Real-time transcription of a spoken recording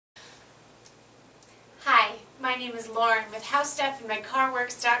Hi, my name is Lauren with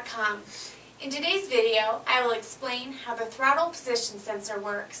Howstuffinmycarworks.com. In today's video, I will explain how the Throttle Position Sensor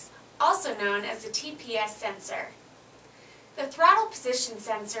works, also known as the TPS sensor. The Throttle Position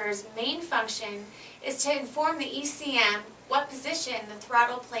Sensor's main function is to inform the ECM what position the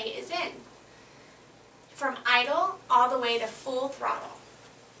throttle plate is in, from idle all the way to full throttle.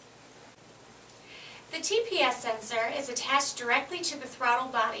 The TPS sensor is attached directly to the throttle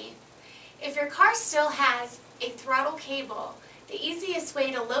body. If your car still has a throttle cable, the easiest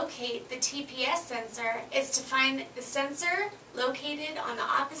way to locate the TPS sensor is to find the sensor located on the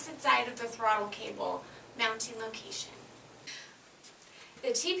opposite side of the throttle cable mounting location. The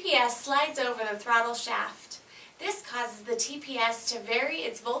TPS slides over the throttle shaft. This causes the TPS to vary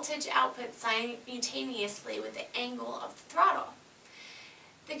its voltage output simultaneously with the angle of the throttle.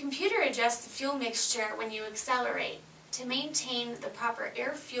 The computer adjusts the fuel mixture when you accelerate to maintain the proper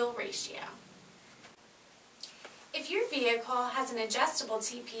air-fuel ratio. If your vehicle has an adjustable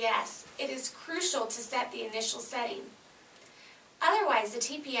TPS, it is crucial to set the initial setting. Otherwise, the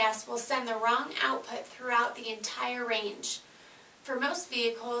TPS will send the wrong output throughout the entire range. For most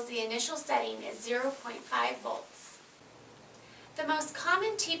vehicles, the initial setting is 0.5 volts. The most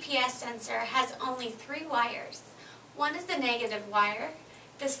common TPS sensor has only 3 wires. One is the negative wire,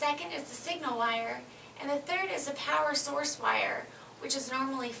 the second is the signal wire, and the third is a power source wire, which is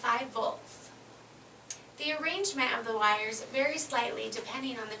normally 5 volts. The arrangement of the wires varies slightly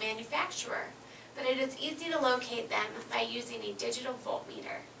depending on the manufacturer, but it is easy to locate them by using a digital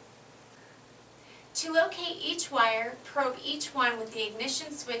voltmeter. To locate each wire, probe each one with the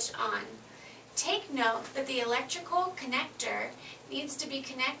ignition switch on. Take note that the electrical connector needs to be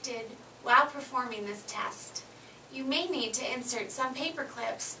connected while performing this test. You may need to insert some paper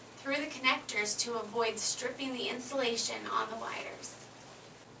clips through the connectors to avoid stripping the insulation on the wires.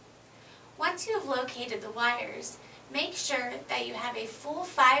 Once you have located the wires, make sure that you have a full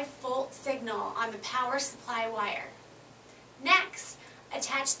 5-volt signal on the power supply wire. Next,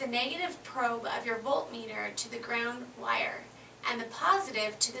 attach the negative probe of your voltmeter to the ground wire and the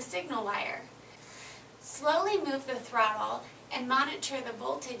positive to the signal wire. Slowly move the throttle and monitor the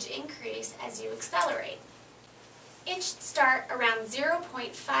voltage increase as you accelerate. It should start around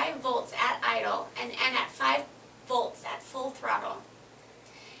 0.5 volts at idle and end at 5 volts at full throttle.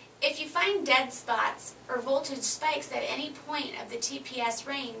 If you find dead spots or voltage spikes at any point of the TPS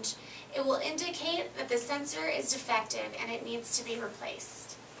range, it will indicate that the sensor is defective and it needs to be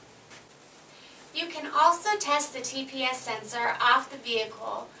replaced. You can also test the TPS sensor off the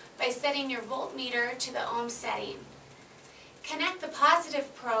vehicle by setting your voltmeter to the ohm setting. Connect the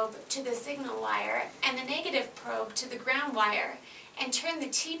positive probe to the signal wire and the negative probe to the ground wire and turn the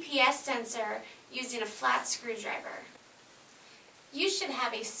TPS sensor using a flat screwdriver. You should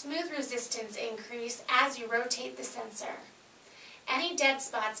have a smooth resistance increase as you rotate the sensor. Any dead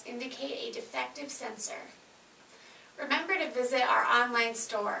spots indicate a defective sensor. Remember to visit our online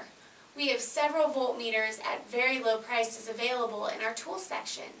store. We have several voltmeters at very low prices available in our tools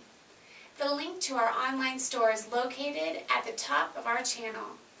section. The link to our online store is located at the top of our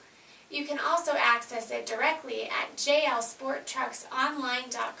channel. You can also access it directly at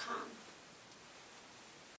jlsporttrucksonline.com.